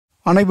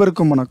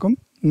அனைவருக்கும் வணக்கம்.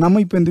 நம்ம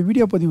இப்போ இந்த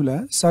வீடியோ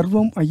பதிவில்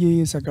சர்வம்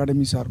ஐஏஎஸ்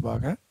அகாடமி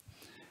சார்பாக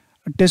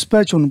டெஸ்ட்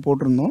பேட்ச் ஒன்று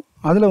போட்டிருந்தோம்.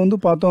 அதில்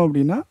பார்த்தோம்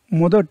அப்படின்னா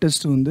மொதல்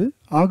டெஸ்ட்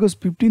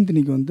ஆகஸ்ட் 15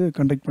 இன்னைக்கு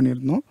கண்டக்ட்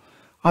பண்ணியிருந்தோம்.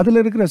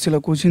 அதில் இருக்கிற சில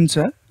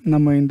கொஷின்ஸை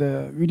நம்ம இந்த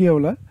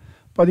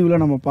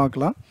பதிவில் நம்ம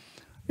பார்க்கலாம்.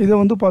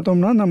 இதை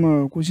பார்த்தோம்னா நம்ம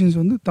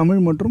கொஷின்ஸ்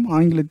தமிழ் மற்றும்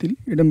ஆங்கிலத்தில்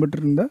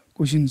இடம்பெற்றிருந்த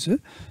கொஷின்ஸு.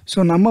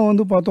 ஸோ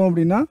நம்ம பார்த்தோம்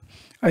அப்படின்னா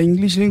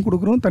இங்கிலீஷ்லேயும்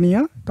கொடுக்குறோம்,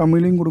 தனியாக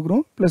தமிழ்லையும்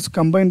கொடுக்குறோம், ப்ளஸ்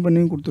கம்பைன்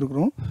பண்ணியும்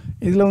கொடுத்துருக்குறோம்.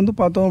 இதில்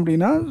பார்த்தோம்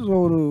அப்படின்னா ஸோ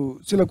ஒரு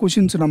சில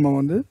கொஷின்ஸ்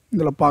நம்ம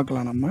இதில்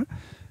பார்க்கலாம். நம்ம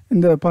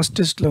இந்த ஃபஸ்ட்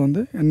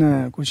டெஸ்ட்டில்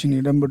என்ன கொஷின்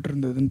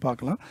இடம்பெற்றிருந்ததுன்னு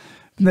பார்க்கலாம்.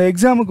 இந்த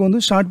எக்ஸாமுக்கு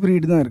ஷார்ட்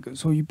பீரியட் தான் இருக்குது.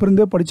 ஸோ இப்போ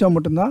இருந்தே படித்தா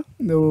மட்டும்தான்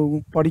இந்த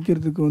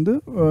படிக்கிறதுக்கு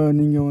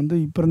நீங்கள்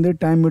இப்போ இருந்தே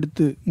டைம்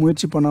எடுத்து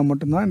முயற்சி பண்ணால்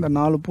மட்டும்தான் இந்த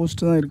 4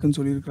 போஸ்ட்டு தான் இருக்குதுன்னு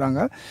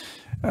சொல்லியிருக்கிறாங்க.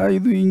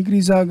 இது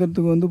இன்க்ரீஸ்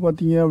ஆகிறதுக்கு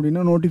பார்த்தீங்க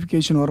அப்படின்னா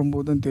நோட்டிஃபிகேஷன்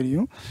வரும்போது தான்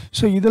தெரியும்.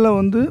 ஸோ இதில்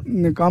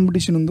இந்த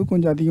காம்படிஷன்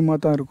கொஞ்சம் அதிகமாக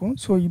தான் இருக்கும்.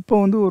 ஸோ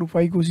இப்போ ஒரு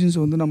 5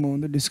 கொஷின்ஸ்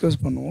நம்ம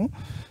டிஸ்கஸ் பண்ணுவோம்.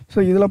 ஸோ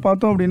இதில்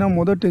பார்த்தோம் அப்படின்னா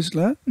மொதல்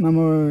டெஸ்ட்டில்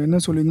நம்ம என்ன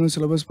சொல்லியிருந்தோம்,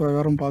 சிலபஸ்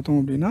பிரகாரம் பார்த்தோம்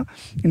அப்படின்னா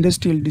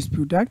industrial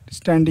dispute act,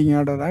 standing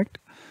order act,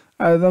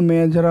 அதுதான்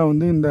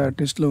மேஜராக இந்த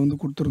டெஸ்ட்டில்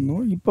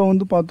கொடுத்துருந்தோம்.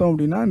 இப்போ பார்த்தோம்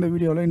அப்படின்னா இந்த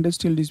வீடியோவில்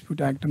இண்டஸ்ட்ரியல்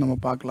டிஸ்பியூட் ஆக்ட்டை நம்ம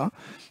பார்க்கலாம்.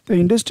 த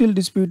industrial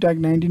dispute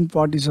act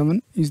 1947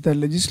 is the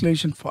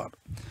legislation for,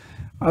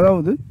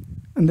 அதாவது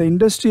இந்த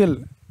இண்டஸ்ட்ரியல்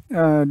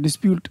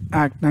டிஸ்பியூட்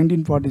ஆக்ட்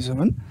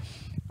 1947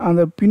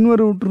 அந்த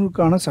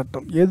பின்வருவற்றுக்கான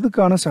சட்டம்,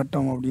 எதுக்கான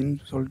சட்டம் அப்படின்னு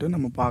சொல்லிட்டு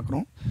நம்ம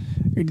பார்க்குறோம்.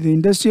 It the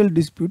industrial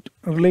dispute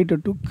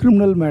related to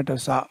criminal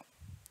மேட்டர்ஸா,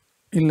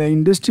 இல்லை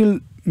industrial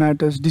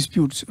matters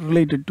disputes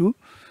related to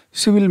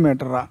civil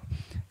மேட்டரா,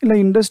 இல்லை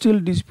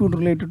industrial dispute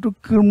related to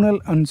criminal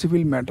and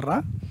civil மேட்டரா,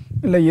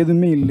 இல்லை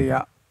எதுவுமே இல்லையா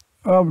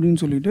அப்படின்னு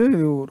சொல்லிட்டு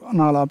இது ஒரு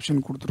 4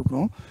 ஆப்ஷன்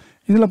கொடுத்துருக்குறோம்.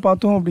 இதில்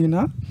பார்த்தோம்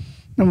அப்படின்னா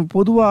நம்ம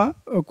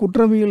பொதுவாக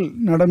குற்றவியல்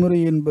நடைமுறை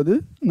என்பது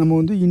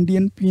நம்ம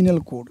இந்தியன்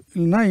பீனல் கோடு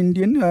இல்லைனா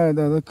இந்தியன்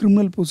அதாவது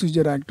கிரிமினல்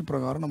ப்ரொசீஜர் ஆக்ட்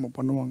பிரகாரம் நம்ம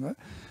பண்ணுவாங்க.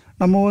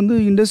 நம்ம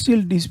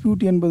இண்டஸ்ட்ரியல்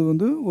டிஸ்பியூட்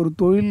என்பது ஒரு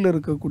தொழிலில்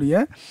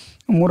இருக்கக்கூடிய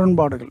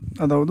முரண்பாடுகள்,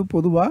 அதாவது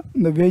பொதுவாக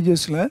இந்த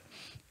வேஜஸில்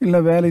இல்லை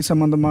வேலை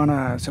சம்மந்தமான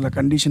சில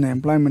கண்டிஷன்,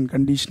 எம்ப்ளாய்மெண்ட்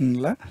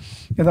கண்டிஷனில்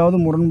ஏதாவது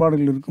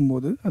முரண்பாடுகள்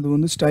இருக்கும்போது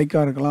அது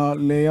ஸ்ட்ரைக்காக இருக்கலாம்,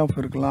 லே ஆஃப்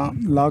இருக்கலாம்,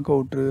 லாக்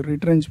அவுட்டு,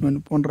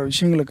 ரிட்ரென்ச்மெண்ட் போன்ற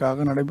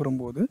விஷயங்களுக்காக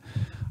நடைபெறும்போது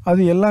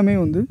அது எல்லாமே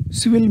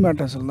சிவில்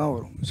மேட்டர்ஸில் தான்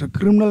வரும். ஸோ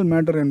கிரிமினல்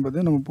மேட்டர் என்பது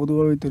நம்ம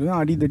பொதுவாகவே தெரியும்,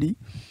 அடிதடி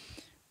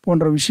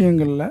போன்ற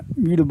விஷயங்களில்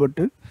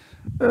ஈடுபட்டு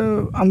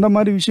அந்த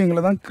மாதிரி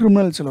விஷயங்களை தான்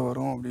கிரிமினல்ஸில்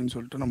வரும் அப்படின்னு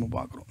சொல்லிட்டு நம்ம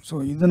பார்க்குறோம். ஸோ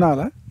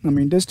இதனால்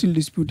நம்ம இண்டஸ்ட்ரியல்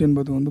டிஸ்பியூட்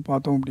என்பது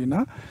பார்த்தோம் அப்படின்னா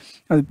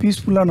அது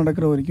பீஸ்ஃபுல்லாக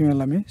நடக்கிற வரைக்கும்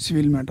எல்லாமே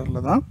சிவில்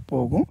மேட்டரில் தான்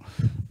போகும்.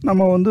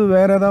 நம்ம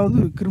வேறு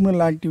ஏதாவது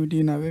கிரிமினல்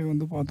ஆக்டிவிட்டினாவே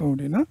பார்த்தோம்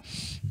அப்படின்னா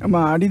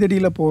நம்ம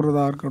அடிதடியில்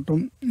போடுறதா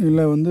இருக்கட்டும்,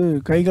 இல்லை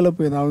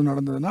கைகலப்பு ஏதாவது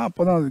நடந்ததுன்னா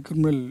அப்போ தான் அது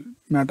கிரிமினல்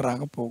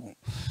மேட்டராக போகும்.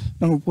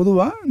 நம்ம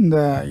பொதுவாக இந்த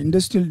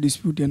இண்டஸ்ட்ரியல்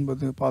டிஸ்பியூட்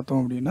என்பது பார்த்தோம்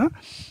அப்படின்னா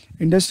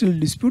industrial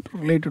dispute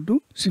related to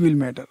civil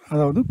matter,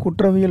 அதாவது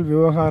குற்றவியல்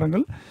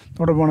விவகாரங்கள்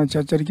தொடர்பான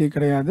சர்ச்சை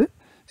கிடையாது,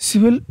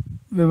 சிவில்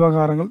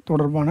விவகாரங்கள்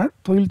தொடர்பான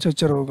தொழில்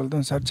சச்சரவுகள்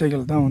தான்,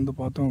 சர்ச்சைகள் தான்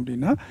பார்த்தோம்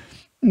அப்படின்னா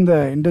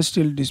இந்த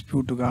இண்டஸ்ட்ரியல்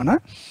டிஸ்பியூட்டுக்கான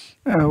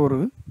ஒரு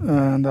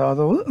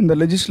அதாவது இந்த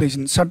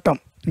லெஜிஸ்லேஷன்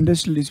சட்டம்,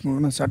 இண்டஸ்ட்ரியல்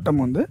டிஸ்பியூட்டுக்கான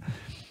சட்டம்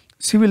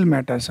சிவில்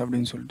மேட்டர்ஸ்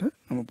அப்படின்னு சொல்லிட்டு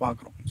நம்ம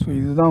பார்க்குறோம். ஸோ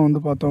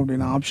இதுதான் பார்த்தோம்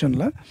அப்படின்னா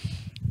ஆப்ஷனில்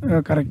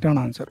கரெக்டான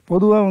ஆன்சர்.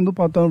 பொதுவாக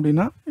பார்த்தோம்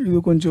அப்படின்னா இது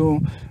கொஞ்சம்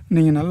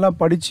நீங்கள் நல்லா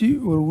படித்து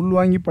ஒரு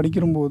உள்வாங்கி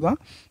படிக்கிறம்போது தான்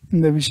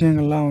இந்த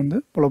விஷயங்கள்லாம்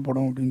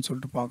புலப்படும் அப்படின்னு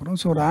சொல்லிட்டு பார்க்குறோம்.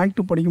 ஸோ ஒரு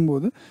ஆக்ட்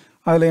படிக்கும்போது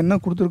அதில் என்ன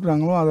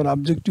கொடுத்துருக்குறாங்களோ அதில்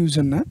அப்ஜெக்டிவ்ஸ்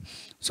என்ன,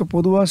 ஸோ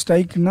பொதுவாக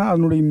ஸ்ட்ரைக்குன்னா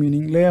அதனுடைய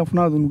மீனிங், லே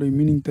ஆஃப்னா அதனுடைய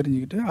மீனிங்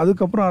தெரிஞ்சுக்கிட்டு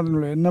அதுக்கப்புறம்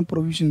அதனுடைய என்ன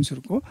ப்ரொவிஷன்ஸ்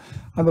இருக்கோ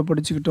அதை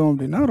படிச்சுக்கிட்டோம்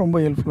அப்படின்னா ரொம்ப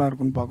ஹெல்ப்ஃபுல்லாக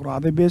இருக்குன்னு பார்க்குறோம்.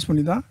 அதை பேஸ்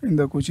பண்ணி தான்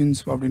இந்த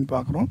கொஷின்ஸ் அப்படின்னு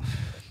பார்க்குறோம்.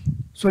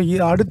 ஸோ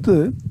அடுத்து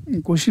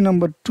கொஷின்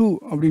நம்பர் 2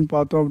 அப்படின்னு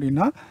பார்த்தோம்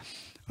அப்படின்னா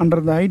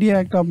under the idea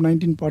act of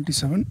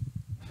 1947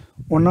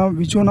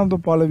 which one of the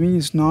following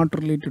is not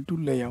related to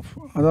layoff,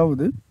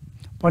 அதாவது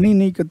பணி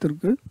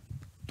நீக்கத்திற்கு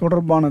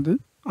தொடர்பானது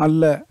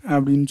அல்ல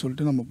அப்படின்னு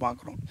சொல்லிட்டு நம்ம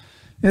பார்க்குறோம்.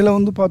 இதில்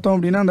பார்த்தோம்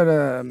அப்படின்னா அந்த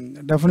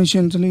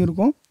டெஃபினிஷன்ஸ்லையும்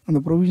இருக்கும்,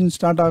 அந்த ப்ரொவிஷன்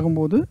ஸ்டார்ட்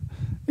ஆகும்போது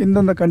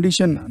இந்தந்த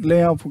கண்டிஷன் லே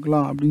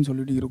ஆஃபுக்கலாம் அப்படின்னு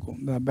சொல்லிட்டு இருக்கும்.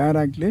 இந்த பேர்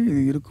ஆக்ட்லேயே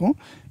இது இருக்கும்.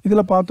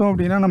 இதில் பார்த்தோம்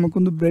அப்படின்னா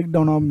நமக்கு பிரேக்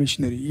டவுன் ஆஃப்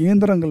மிஷினரி,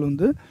 இயந்திரங்கள்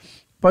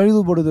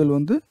பழுதுபடுதல்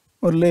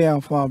ஒரு லே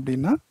ஆஃபா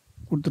அப்படின்னா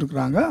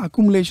கொடுத்துருக்குறாங்க.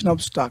 அக்குமுலேஷன்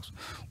ஆஃப் ஸ்டாக்ஸ்,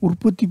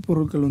 உற்பத்தி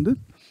பொருட்கள்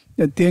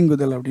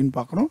தேங்குதல் அப்படின்னு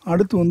பார்க்குறோம்.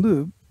 அடுத்து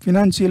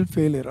ஃபினான்சியல்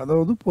ஃபெயிலியர்,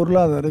 அதாவது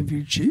பொருளாதார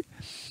வீழ்ச்சி.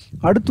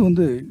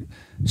 அடுத்து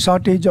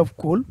shortage of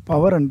goal,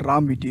 power and raw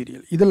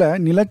material, இதில்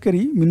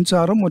நிலக்கரி,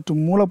 மின்சாரம்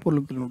மற்றும்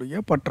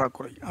மூலப்பொருட்களினுடைய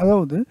பற்றாக்குறை.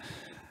 அதாவது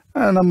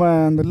நம்ம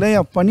அந்த லே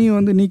ஆஃப் பணி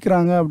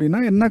நீக்கிறாங்க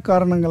அப்படின்னா என்ன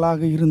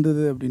காரணங்களாக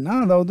இருந்தது அப்படின்னா,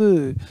 அதாவது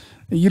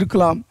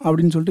இருக்கலாம்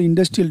அப்படின்னு சொல்லிட்டு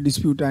இண்டஸ்ட்ரியல்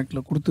டிஸ்பியூட்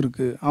ஆக்டில்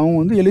கொடுத்துருக்கு.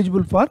 அவங்க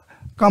எலிஜிபிள் ஃபார்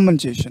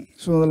காம்பன்சேஷன்.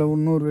 ஸோ அதில்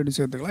இன்னொரு வேர்டு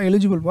சேர்த்துக்கலாம்,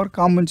 எலிஜிபிள் ஃபார்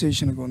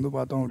காம்பன்சேஷனுக்கு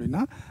பார்த்தோம்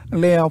அப்படின்னா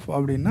லே ஆஃப்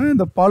அப்படின்னா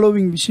இந்த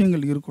ஃபாலோவிங்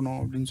விஷயங்கள் இருக்கணும்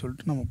அப்படின்னு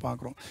சொல்லிட்டு நம்ம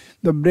பார்க்குறோம்.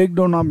 இந்த break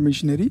down of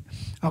machinery,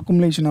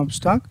 accumulation of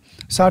stock,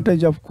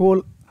 shortage of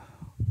goal,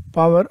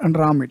 power and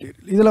raw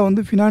material. இதில்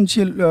வந்து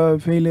ஃபினான்ஷியல்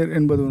ஃபெயிலியர்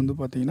என்பது வந்து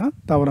பார்த்திங்கன்னா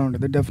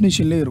தவறானது,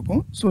 டெஃபினிஷன்லேயே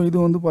இருக்கும். ஸோ இது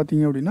வந்து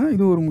பார்த்திங்க அப்படின்னா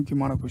இது ஒரு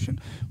முக்கியமான கொஷின்.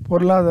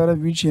 பொருளாதார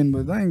வீழ்ச்சி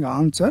என்பது தான் எங்கள்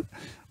ஆன்சர்.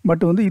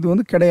 பட் வந்து இது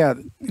வந்து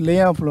கிடையாது, லே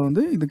ஆஃபில்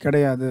வந்து இது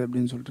கிடையாது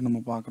அப்படின்னு சொல்லிட்டு நம்ம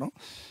பார்க்குறோம்.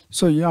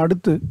 ஸோ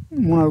அடுத்து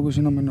 3வது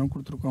கொஷின் நம்ம என்ன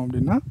கொடுத்துருக்கோம்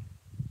அப்படின்னா,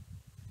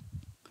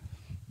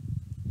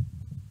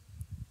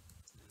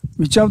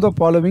 which of the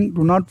following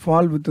do not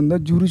fall within the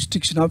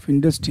jurisdiction of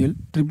industrial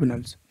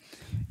tribunals?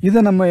 இதை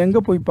நம்ம எங்கே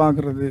போய்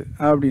பார்க்குறது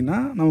அப்படின்னா,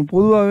 நம்ம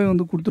பொதுவாகவே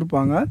வந்து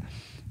கொடுத்துருப்பாங்க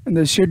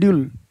இந்த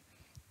ஷெட்யூல்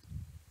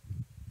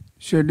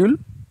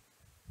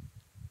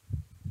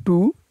 2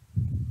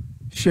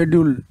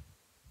 ஷெட்யூல்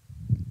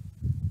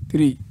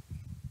 3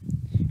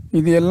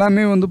 இது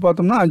எல்லாமே வந்து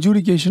பார்த்தோம்னா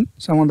அட்ஜுடிகேஷன்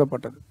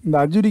சம்மந்தப்பட்டது. இந்த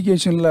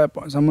அட்ஜுடிகேஷனில்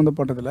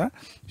சம்மந்தப்பட்டதில்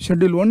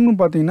ஷெட்யூல் 1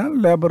 பார்த்தீங்கன்னா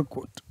லேபர்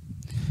கோர்ட்,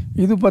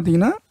 இது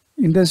பார்த்தீங்கன்னா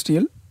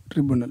இண்டஸ்ட்ரியல்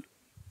ட்ரிபுனல்.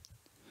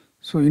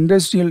 ஸோ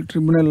இண்டஸ்ட்ரியல்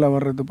ட்ரிபுனலில்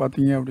வர்றது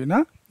பார்த்தீங்க அப்படின்னா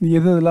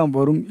எது இதெல்லாம்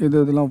வரும், எது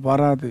இதெல்லாம்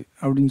வராது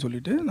அப்படின்னு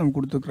சொல்லிட்டு நம்ம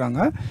கொடுத்துருக்குறாங்க.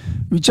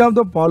 Which of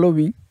the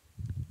following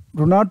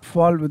do not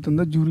fall within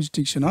the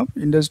jurisdiction of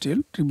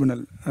industrial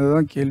tribunal?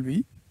 அதுதான் கேள்வி.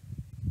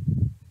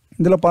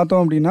 இதில்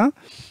பார்த்தோம் அப்படின்னா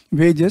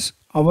wages,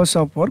 hours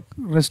of work,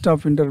 rest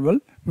of interval,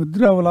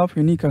 withdrawal of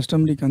any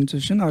customary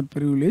concession or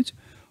privilege,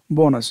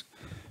 bonus.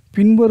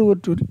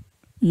 பின்வருவற்றில்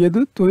எது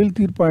தொழில்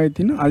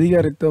தீர்ப்பாயத்தின்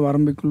அதிகாரத்தை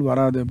வரம்புக்குள்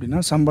வராது அப்படின்னா,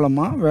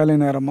 சம்பளமா, வேலை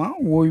நேரமா,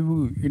 ஓய்வு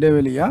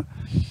இடைவெளியா,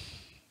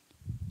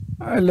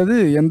 அல்லது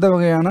எந்த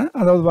வகையான,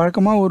 அதாவது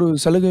வழக்கமாக ஒரு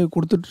சலுகை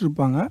கொடுத்துட்டு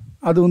இருப்பாங்க,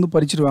 அது வந்து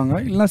பறிச்சிடுவாங்க.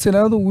 இல்லைனா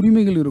சிலாவது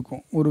உரிமைகள்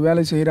இருக்கும், ஒரு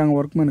வேலை செய்கிறாங்க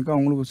ஒர்க்மேனுக்கு,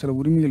 அவங்களுக்கு சில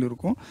உரிமைகள்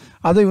இருக்கும்,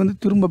 அதை வந்து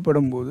திரும்ப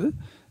பெறும்போது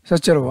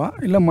சச்சரவா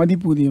இல்லை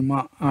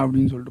மதிப்பூதியமா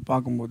அப்படின்னு சொல்லிட்டு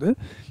பார்க்கும்போது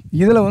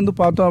இதில் வந்து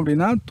பார்த்தோம்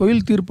அப்படின்னா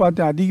தொழில்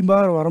தீர்ப்பாயத்தை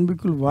அதிகமாக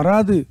வரம்புக்குள்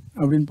வராது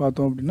அப்படின்னு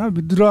பார்த்தோம் அப்படின்னா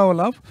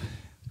withdrawal of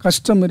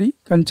customary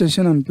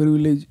concession and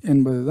privilege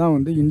என்பது தான்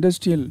வந்து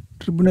இண்டஸ்ட்ரியல்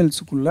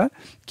ட்ரிபுனல்ஸுக்குள்ளே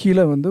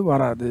கீழே வந்து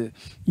வராது.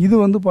 இது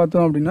வந்து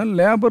பார்த்தோம் அப்படின்னா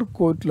லேபர்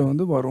கோர்ட்டில்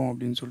வந்து வரும்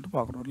அப்படின்னு சொல்லிட்டு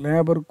பார்க்குறோம்,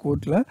 லேபர்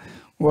கோர்ட்டில்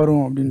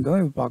வரும் அப்படின்னு தான்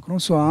இது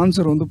பார்க்குறோம். ஸோ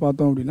ஆன்சர் வந்து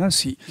பார்த்தோம் அப்படின்னா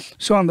சி.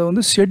 ஸோ அந்த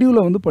வந்து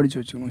ஷெட்யூலை வந்து படித்து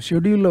வச்சுக்கணும்.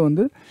 ஷெட்யூலில்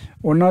வந்து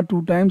 1 or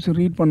 2 times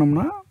ரீட்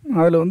பண்ணோம்னா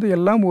அதில் வந்து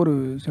எல்லாம் ஒரு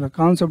சில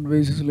கான்செப்ட்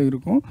பேசிஸில்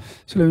இருக்கும்,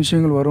 சில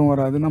விஷயங்கள் வரும்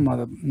வராது, நம்ம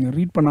அதை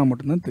ரீட் பண்ணால்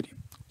மட்டும்தான்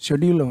தெரியும்.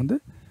 ஷெட்யூலில் வந்து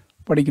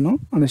படிக்கணும்.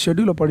 அந்த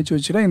ஷெட்யூலை படித்து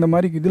வச்சுட்டா இந்த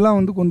மாதிரி இதெல்லாம்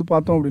வந்து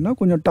பார்த்தோம் அப்படின்னா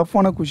கொஞ்சம்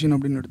டஃப்பான கொஷின்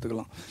அப்படின்னு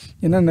எடுத்துக்கலாம்.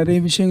 ஏன்னா நிறைய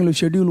விஷயங்கள்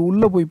ஷெட்யூல்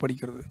உள்ளே போய்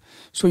படிக்கிறது.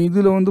 ஸோ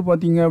இதில் வந்து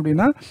பார்த்தீங்க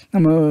அப்படின்னா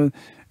நம்ம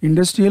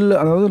இண்டஸ்ட்ரியல்,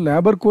 அதாவது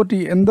லேபர் கோர்ட்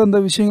எந்தெந்த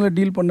விஷயங்களை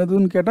டீல்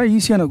பண்ணதுன்னு கேட்டால்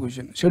ஈஸியான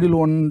கொஷின், ஷெட்யூல்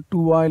 1,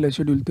 2 இல்லை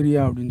ஷெட்யூல் 3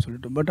 அப்படின்னு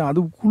சொல்லிட்டு. பட்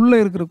அதுக்குள்ளே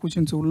இருக்கிற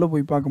கொஷின்ஸ் உள்ளே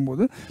போய்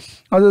பார்க்கும்போது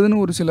அதுன்னு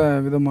ஒரு சில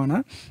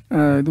விதமான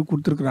இது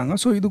கொடுத்துருக்குறாங்க.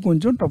 ஸோ இது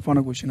கொஞ்சம்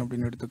டஃப்பான கொஷின்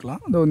அப்படின்னு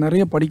எடுத்துக்கலாம். அதை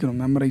நிறைய படிக்கணும்,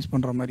 மெமரைஸ்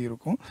பண்ணுற மாதிரி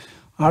இருக்கும்.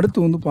 அடுத்து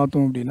வந்து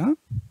பார்த்தோம் அப்படின்னா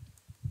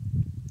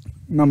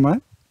நம்ம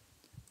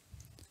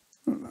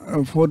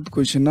 4th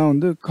கொஷின்னா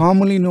வந்து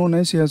commonly known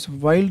as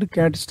wild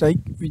gate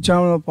strike which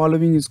of the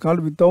following is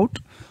called without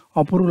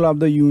approval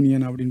of the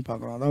union அப்படின்னு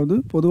பார்க்குறோம். அதாவது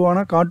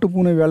பொதுவான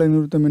காட்டுப்பூனை வேலை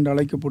நிறுத்தம் என்று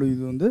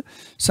அழைக்கப்படுவது வந்து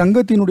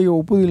சங்கத்தினுடைய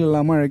ஒப்புதல்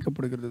இல்லாமல்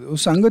அழைக்கப்படுகிறது.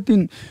 ஒரு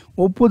சங்கத்தின்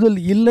ஒப்புதல்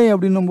இல்லை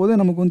அப்படின்னும் போது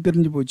நமக்கு வந்து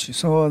தெரிஞ்சு போச்சு.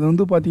 ஸோ அது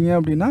வந்து பார்த்தீங்க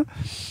அப்படின்னா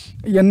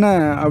என்ன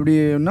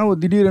அப்படின்னா ஒரு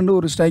திடீரென்று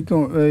ஒரு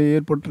ஸ்ட்ரைக்கும்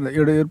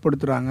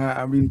ஏற்படுத்துகிறாங்க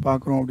அப்படின்னு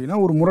பார்க்குறோம் அப்படின்னா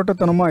ஒரு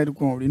முரட்டத்தனமாக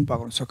இருக்கும் அப்படின்னு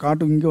பார்க்குறோம்.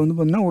 ஸோ இங்கே வந்து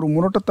பார்த்திங்கன்னா ஒரு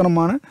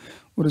முரட்டத்தனமான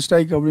ஒரு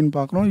ஸ்ட்ரைக் அப்படின்னு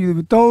பார்க்குறோம். இது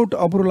வித்தவுட்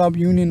அப்ரூவல் ஆஃப்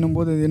யூனியன்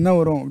போது அது என்ன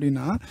வரும்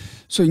அப்படின்னா,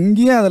 ஸோ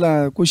இங்கேயே அதில்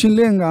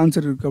கொஷின்லேயே எங்கள்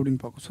ஆன்சர் இருக்குது அப்படின்னு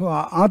பார்க்கும். ஸோ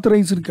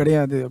ஆத்தரைஸ்டு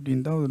கிடையாது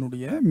அப்படின்னு தான்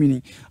அதனுடைய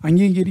மீனிங்.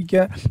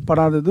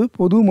 அங்கீகரிக்கப்படாதது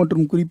பொது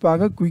மற்றும்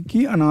குறிப்பாக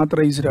குயிக்கி அண்ட்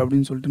ஆத்தரைஸ்டு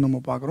அப்படின்னு சொல்லிட்டு நம்ம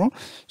பார்க்குறோம்.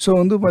 ஸோ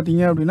வந்து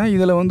பார்த்தீங்க அப்படின்னா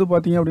இதில் வந்து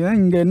பார்த்தீங்க அப்படின்னா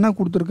இங்கே என்ன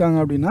கொடுத்துருக்காங்க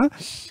அப்படின்னா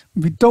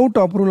without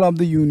approval of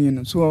the union.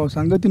 So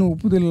சங்கத்தின்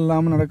ஒப்புதல்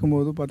இல்லாமல்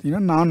நடக்கும்போது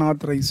பார்த்தீங்கன்னா நான்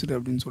ஆத்தரைஸ்டு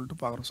அப்படின்னு சொல்லிட்டு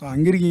பார்க்குறோம். ஸோ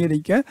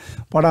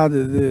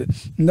அங்கீகரிக்கப்படாதது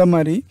இந்த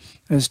மாதிரி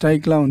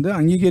ஸ்ட்ரைக்லாம் வந்து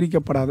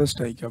அங்கீகரிக்கப்படாத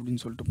ஸ்ட்ரைக்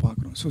அப்படின்னு சொல்லிட்டு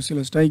பார்க்குறோம். ஸோ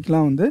சில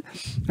ஸ்ட்ரைக்லாம் வந்து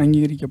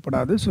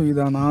அங்கீகரிக்கப்படாது. ஸோ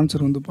இதான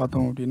ஆன்சர் வந்து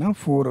பார்த்தோம் அப்படின்னா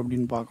 4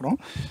 அப்படின்னு பார்க்குறோம்.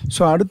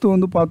 ஸோ அடுத்து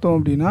வந்து பார்த்தோம்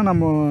அப்படின்னா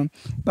நம்ம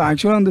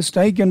ஆக்சுவலாக அந்த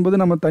ஸ்ட்ரைக்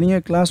என்பது நம்ம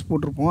தனியாக கிளாஸ்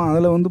போட்டிருப்போம்.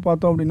 அதில் வந்து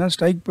பார்த்தோம் அப்படின்னா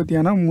ஸ்ட்ரைக்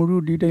பற்றியான முழு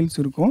டீட்டெயில்ஸ்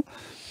இருக்கும்.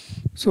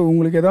 ஸோ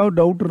உங்களுக்கு ஏதாவது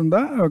டவுட்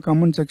இருந்தால்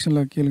கமெண்ட்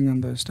செக்ஷனில் கேளுங்க,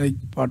 அந்த ஸ்ட்ரைக்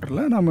பாட்டில்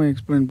நம்ம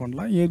எக்ஸ்பிளைன்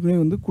பண்ணலாம். ஏற்கனவே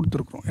வந்து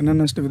கொடுத்துருக்குறோம்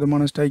என்னென்ன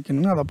விதமான ஸ்ட்ரைக்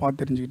என்னன்னு அதை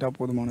பார்த்து தெரிஞ்சுக்கிட்டால்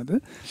போதுமானது.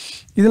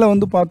 இதில்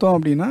வந்து பார்த்தோம்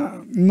அப்படின்னா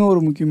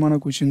இன்னொரு முக்கியமான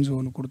கொஷின்ஸ்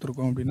ஒன்று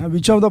கொடுத்துருக்கோம் அப்படின்னா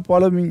which of the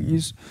following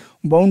is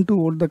bound to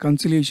hold the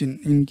conciliation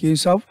in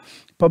case of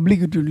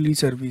public utility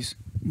service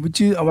which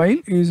is while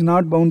is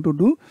not bound to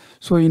do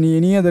so in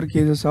any other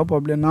cases of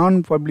non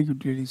public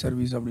utility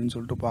service அப்படின்னு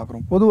சொல்லிட்டு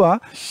பார்க்குறோம். பொதுவாக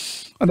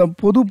அந்த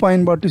பொது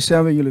பயன்பாட்டு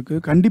சேவைகளுக்கு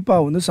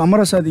கண்டிப்பாக வந்து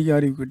சமரச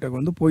அதிகாரி கிட்ட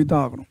வந்து போய்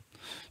தான் ஆகணும்.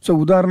 ஸோ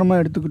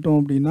உதாரணமாக எடுத்துக்கிட்டோம்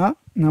அப்படின்னா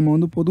நம்ம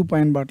வந்து பொது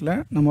பயன்பாட்டில்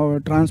நம்ம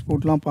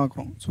டிரான்ஸ்போர்ட்லாம்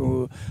பார்க்குறோம். ஸோ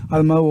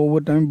அது மாதிரி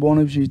ஒவ்வொரு டைம்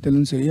போனஸ்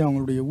விஷயத்திலும் சரி,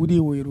 அவங்களுடைய ஊதிய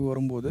உயர்வு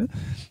வரும்போது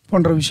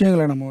போன்ற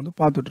விஷயங்களை நம்ம வந்து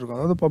பார்த்துட்ருக்கோம்.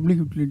 அதாவது பப்ளிக்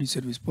யூட்டிலிட்டி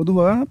சர்வீஸ்,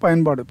 பொதுவாக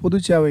பயன்பாடு, பொது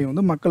சேவையை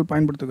வந்து மக்கள்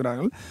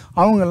பயன்படுத்துகிறார்கள்.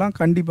 அவங்கெல்லாம்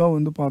கண்டிப்பாக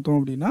வந்து பார்த்தோம்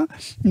அப்படின்னா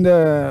இந்த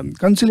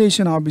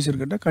கன்சலேஷன்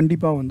ஆஃபீஸர்கிட்ட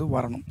கண்டிப்பாக வந்து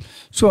வரணும்.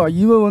 ஸோ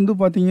இவ வந்து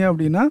பார்த்தீங்க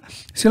அப்படின்னா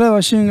சில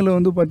விஷயங்களை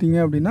வந்து பார்த்தீங்க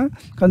அப்படின்னா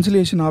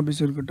கன்சலேஷன்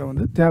ஆஃபீஸர்கிட்ட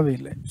வந்து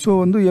தேவையில்லை. ஸோ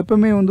வந்து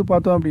எப்போவுமே வந்து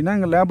பார்த்தோம் அப்படின்னா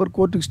இங்கே லேபர்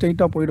கோர்ட்டுக்கு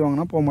ஸ்ட்ரைட்டாக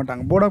போயிடுவாங்கன்னா போக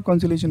மாட்டாங்க. போர்ட் ஆஃப்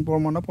கன்சலேஷன் போக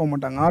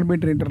மாட்டாங்க.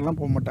 ஆர்பிட்ரேட்டர்லாம்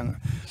போக மாட்டாங்க.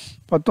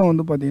 பத்தம்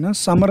வந்து பார்த்திங்கன்னா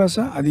சமரச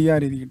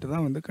அதிகாரிகிட்ட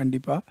தான் வந்து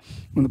கண்டிப்பாக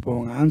வந்து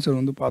போவாங்க. ஆன்சர்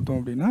வந்து பார்த்தோம்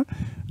அப்படின்னா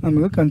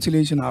நமக்கு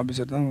கன்சிலேஷன்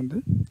ஆஃபீஸர் தான் வந்து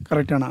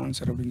கரெக்டான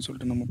ஆன்சர் அப்படின்னு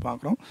சொல்லிட்டு நம்ம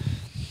பார்க்குறோம்.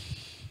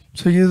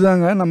 ஸோ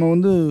இதுதாங்க நம்ம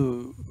வந்து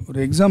ஒரு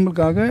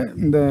எக்ஸாம்பிளுக்காக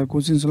இந்த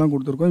கொஷின்ஸ்லாம்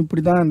கொடுத்துருக்கோம்.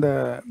 இப்படி தான் இந்த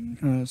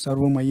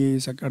சர்வம்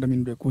ஐஏஎஸ்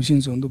அகாடமியினுடைய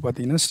கொஷின்ஸ் வந்து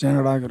பார்த்திங்கன்னா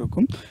ஸ்டாண்டர்டாக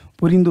இருக்கும்,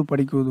 புரிந்து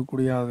படிக்கிறது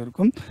கூடியதாக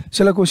இருக்கும்.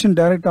 சில கொஷின்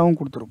டைரெக்டாகவும்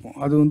கொடுத்துருப்போம்.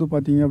 அது வந்து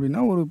பார்த்திங்க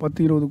அப்படின்னா ஒரு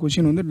 10-20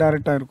 கொஷின் வந்து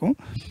டைரெக்டாக இருக்கும்,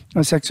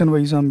 செக்ஷன்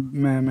வைஸாக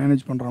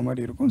மேனேஜ் பண்ணுற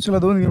மாதிரி இருக்கும்.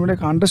 சிலது வந்து இதனுடைய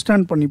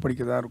அண்டர்ஸ்டாண்ட் பண்ணி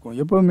படிக்கிறதா இருக்கும்.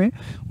 எப்போவுமே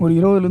ஒரு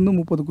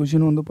 20-30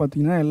 கொஷின் வந்து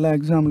பார்த்திங்கன்னா எல்லா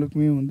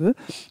எக்ஸாம்லுக்குமே வந்து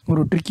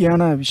ஒரு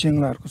ட்ரிக்கியான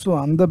விஷயங்களாக இருக்கும். ஸோ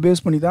அந்த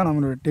பேஸ் பண்ணி தான்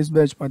நம்மளோட டெஸ்ட்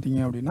பேட்ச்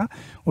பார்த்திங்க அப்படின்னா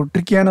ஒரு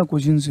ட்ரிக்கியான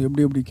கொஷின்ஸ்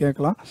எப்படி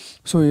கேட்கலாம்,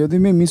 ஸோ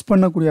எதுவுமே மிஸ்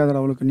பண்ணக்கூடிய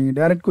லெவலுக்கு நீங்கள்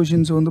டைரக்ட்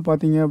கொஷின்ஸ் வந்து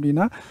பார்த்தீங்க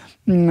அப்படின்னா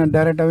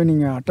டைரெக்டாகவே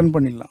நீங்கள் அட்டன்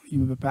பண்ணிடலாம்.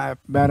 இப்போ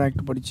பேர்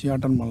ஆக்ட் படித்து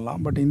அட்டன் பண்ணலாம்.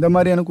 பட் இந்த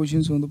மாதிரியான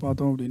கொஷின்ஸ் வந்து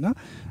பார்த்தோம் அப்படின்னா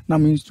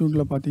நம்ம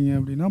இன்ஸ்டியூட்டில் பார்த்தீங்க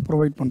அப்படின்னா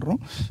ப்ரொவைட் பண்ணுறோம்.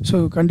 ஸோ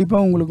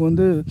கண்டிப்பாக உங்களுக்கு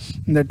வந்து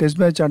இந்த டெஸ்ட்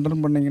பேட்ச்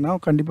அட்டன் பண்ணிங்கன்னா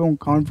கண்டிப்பாக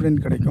உங்களுக்கு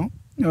கான்ஃபிடென்ட் கிடைக்கும்.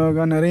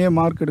 நிறைய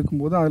மார்க்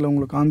எடுக்கும்போது அதில்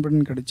உங்களுக்கு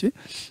கான்ஃபிடென்ட் கிடச்சி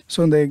ஸோ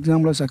இந்த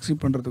எக்ஸாமில்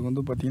சக்சீட் பண்ணுறதுக்கு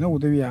வந்து பார்த்திங்கன்னா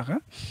உதவியாக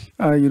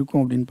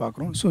இருக்கும் அப்படின்னு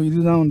பார்க்குறோம். ஸோ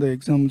இதுதான் இந்த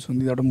எக்ஸாம்ஸ்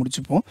வந்து இதோட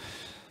முடிச்சுப்போம்.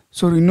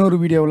 ஸோ இன்னொரு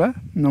வீடியோவில்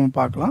நம்ம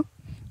பார்க்கலாம்.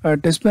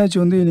 டெஸ்ட் பேட்ச்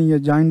வந்து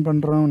நீங்கள் ஜாயின்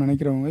பண்ணுறோன்னு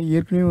நினைக்கிறவங்க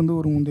ஏற்கனவே வந்து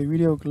ஒரு முந்தைய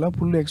வீடியோக்கெல்லாம்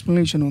ஃபுல்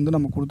எக்ஸ்ப்ளனேஷன் வந்து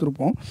நம்ம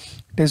கொடுத்துருப்போம்.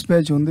 டெஸ்ட்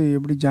பேட்ச் வந்து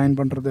எப்படி ஜாயின்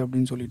பண்ணுறது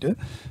அப்படின்னு சொல்லிட்டு.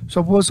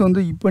 சப்போஸ்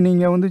வந்து இப்போ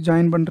நீங்கள் வந்து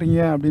ஜாயின் பண்ணுறீங்க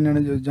அப்படின்னா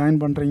ஜாயின்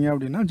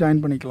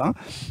பண்ணிக்கலாம்.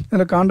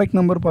 இதில் கான்டாக்ட்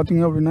நம்பர்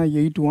பார்த்தீங்க அப்படின்னா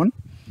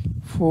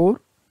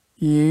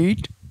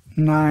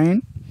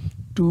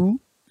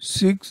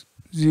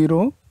 8148926077.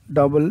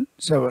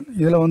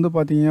 இதில் வந்து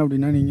பார்த்தீங்க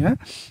அப்படின்னா நீங்கள்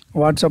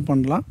வாட்ஸ்அப்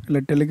பண்ணலாம்,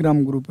 இல்லை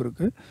டெலிகிராம் குரூப்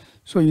இருக்குது.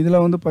 ஸோ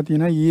இதில் வந்து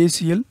பார்த்தீங்கன்னா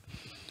ACL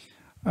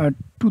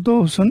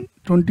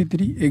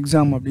 2023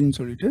 எக்ஸாம் அப்படின்னு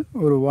சொல்லிட்டு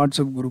ஒரு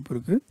வாட்ஸ்அப் குரூப்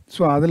இருக்குது.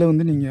 ஸோ அதில்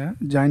வந்து நீங்கள்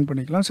ஜாயின்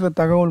பண்ணிக்கலாம். சில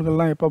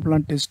தகவல்கள்லாம்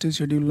எப்பப்பெல்லாம் டெஸ்ட்டு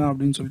ஷெடியூல்லாம்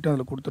அப்படின்னு சொல்லிட்டு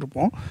அதில்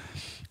கொடுத்துருப்போம்.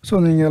 ஸோ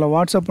நீங்கள் அதில்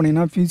வாட்ஸ்அப்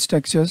பண்ணிங்கன்னா ஃபீஸ்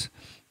ஸ்ட்ரக்சர்ஸ்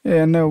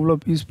என்ன எவ்வளோ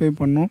ஃபீஸ் பே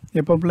பண்ணணும்,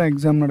 எப்பப்பெல்லாம்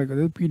எக்ஸாம்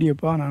நடக்குது,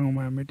 பிடிஎஃபாக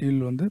நாங்கள்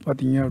மெட்டீரியல் வந்து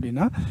பார்த்தீங்க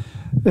அப்படின்னா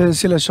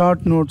சில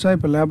ஷார்ட் நோட்ஸாக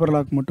இப்போ லேபர்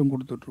லாக் மட்டும்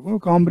கொடுத்துட்ருக்கோம்.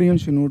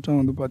 காம்ப்ரிஹென்சிவ் நோட்ஸாக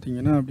வந்து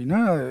பார்த்தீங்கன்னா அப்படின்னா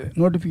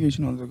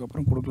நோட்டிஃபிகேஷன்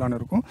வந்ததுக்கப்புறம் கொடுக்கலான்னு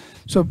இருக்கும்.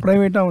 ஸோ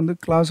ப்ரைவேட்டாக வந்து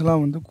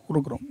கிளாஸ்லாம் வந்து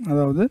கொடுக்குறோம்.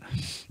 அதாவது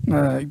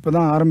இப்போ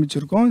தான்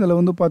ஆரம்பிச்சிருக்கோம். இதில்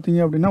வந்து பார்த்தீங்க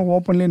அப்படின்னா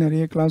ஓப்பன்லேயே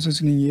நிறைய கிளாஸஸ்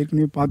நீங்கள்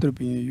ஏற்கனவே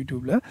பார்த்துருப்பீங்க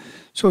யூடியூப்பில்.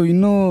 ஸோ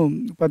இன்னும்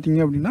பார்த்தீங்க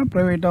அப்படின்னா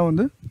ப்ரைவேட்டாக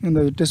வந்து இந்த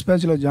டெஸ்ட்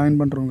பேட்சில் ஜாயின்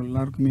பண்ணுறவங்க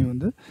எல்லாருக்குமே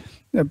வந்து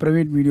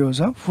ப்ரைவேட்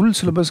வீடியோஸாக ஃபுல்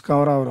சிலபஸ்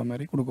கவர் ஆகிற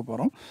மாதிரி கொடுக்க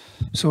போகிறோம்.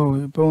 ஸோ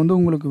இப்போ வந்து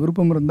உங்களுக்கு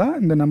விருப்பம் இருந்தால்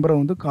இந்த நம்பரை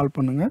வந்து கால்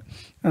பண்ணுங்கள்.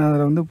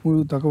 அதில் வந்து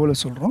புது தகவலை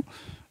சொல்கிறோம்.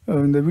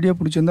 இந்த வீடியோ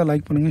பிடிச்சிருந்தால்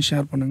லைக் பண்ணுங்கள்,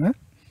 ஷேர் பண்ணுங்கள்.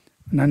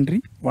 நன்றி,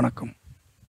 வணக்கம்.